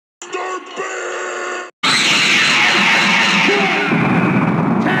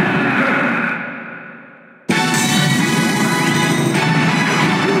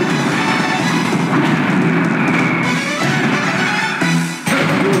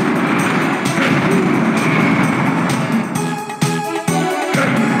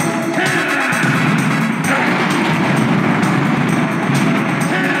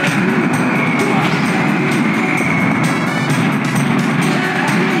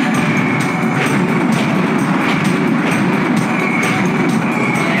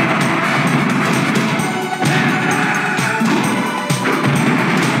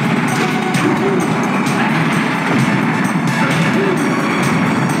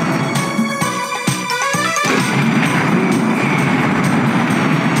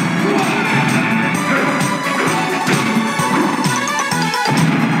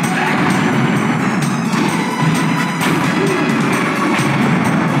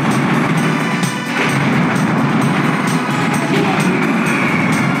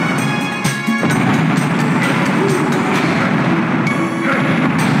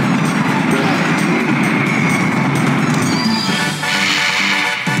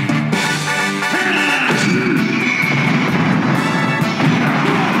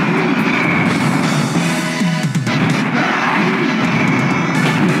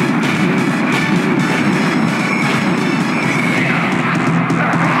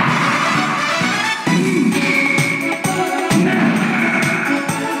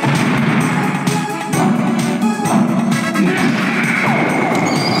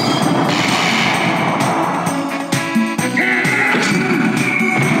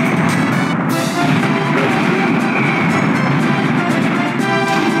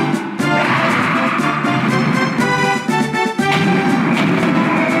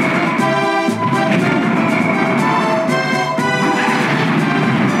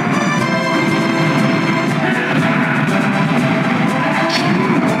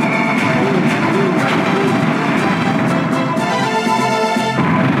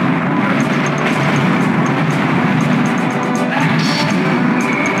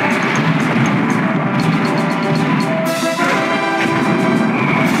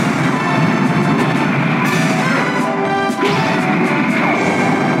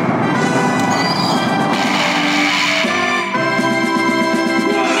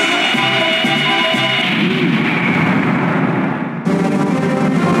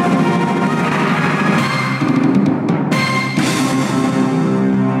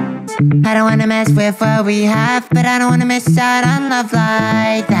I don't wanna mess with what we have, but I don't wanna miss out on love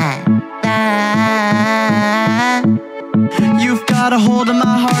like that. You've got a hold of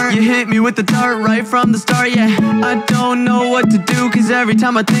my heart. You hit me with the dart right from the start, yeah. I don't know what to do, cause every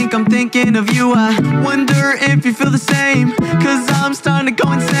time I think I'm thinking of you. I wonder if you feel the same, cause I'm starting to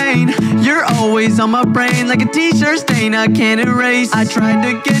go insane. You're always on my brain like a t-shirt stain I can't erase. I tried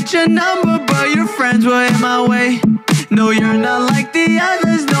to get your number, but your friends were in my way. No, you're not like the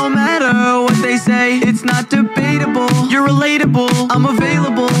others, no matter what they say. It's not debatable, you're relatable, I'm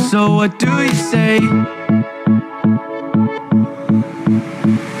available. So what do you say?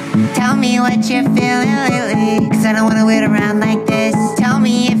 Tell me what you're feeling lately, cause I don't wanna wait around like this. Tell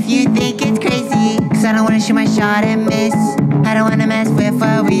me if you think it's crazy, cause I don't wanna shoot my shot and miss. I don't wanna mess with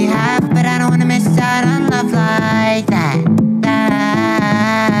what we have, but I don't wanna miss out on love like that.